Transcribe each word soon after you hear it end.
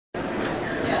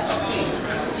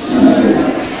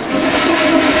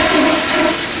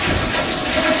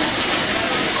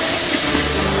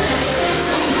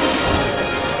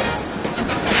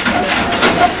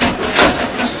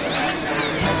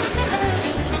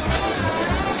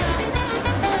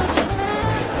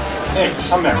Hey,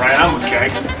 I'm Matt Ryan. I'm with CAG.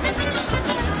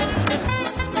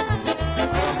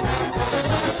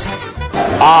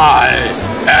 I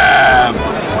am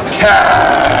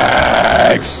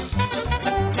CAG!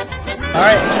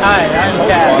 Alright, hi, I'm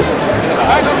CAG.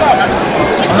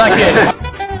 I'm not kidding.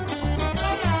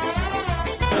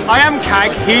 I am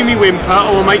CAG. Hear me whimper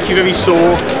or will make you very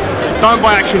sore. Don't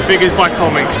buy action figures, buy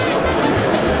comics.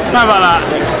 How about that?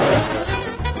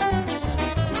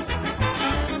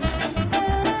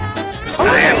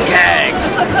 I am CAG!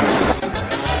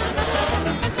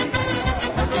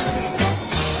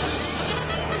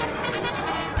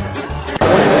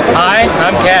 Hi,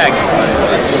 I'm CAG.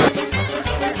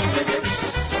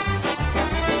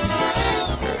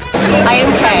 I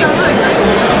am CAG.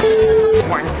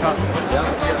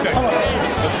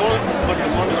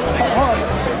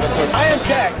 I am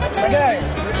CAG. Okay.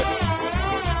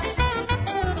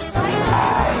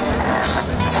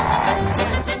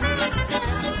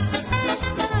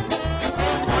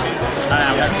 I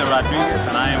am Hector Rodriguez,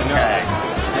 and I am CAG.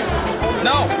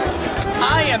 No,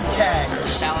 I am CAG.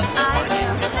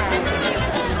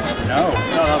 No,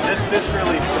 this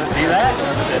really, see that?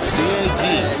 That's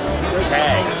CAG.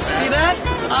 CAG. See that?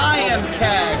 I am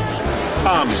CAG.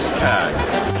 I'm CAG.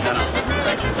 No,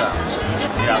 check this out.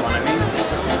 You got one of these?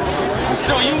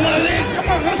 So you one of these? Come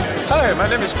on, let's... Hi, my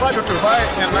name is Fabio Turbay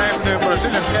and I am the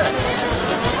Brazilian CAG.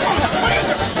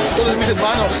 Todos mis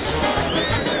hermanos,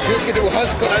 tienes que dibujar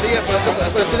escolaría para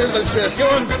tener la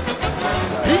inspiración.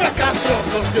 ¡Viva Castro,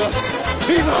 por Dios!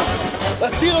 ¡Viva!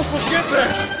 ¡Latinos por siempre!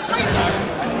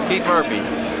 Keith Murphy,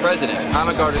 President,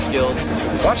 Comic Artists Guild.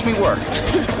 Watch me work.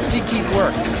 See Keith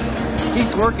work.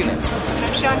 Keith's working it.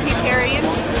 I'm Shanti Tarian,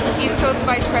 East Coast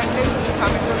Vice President of the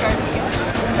Comic Book Artists Guild.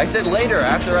 I said later,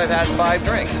 after I've had 5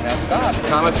 drinks. Now stop.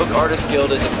 Comic Book Artists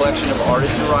Guild is a collection of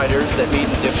artists and writers that meet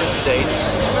in different states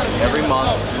every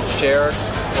month, share,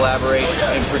 collaborate,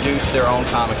 and produce their own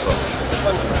comic books.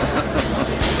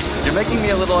 You're making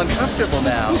me a little uncomfortable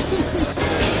now.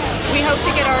 We hope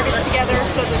to get artists together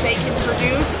so that they can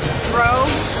produce, grow,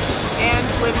 and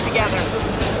live together.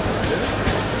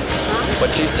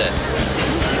 What she said.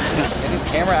 Get the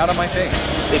camera out of my face.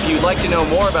 If you'd like to know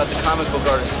more about the Comic Book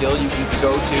Artists Guild, you can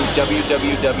go to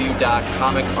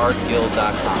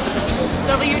www.comicartguild.com.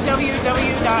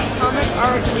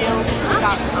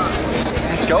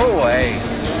 www.comicartguild.com. Go away.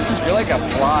 You're like a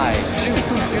fly. Shoot.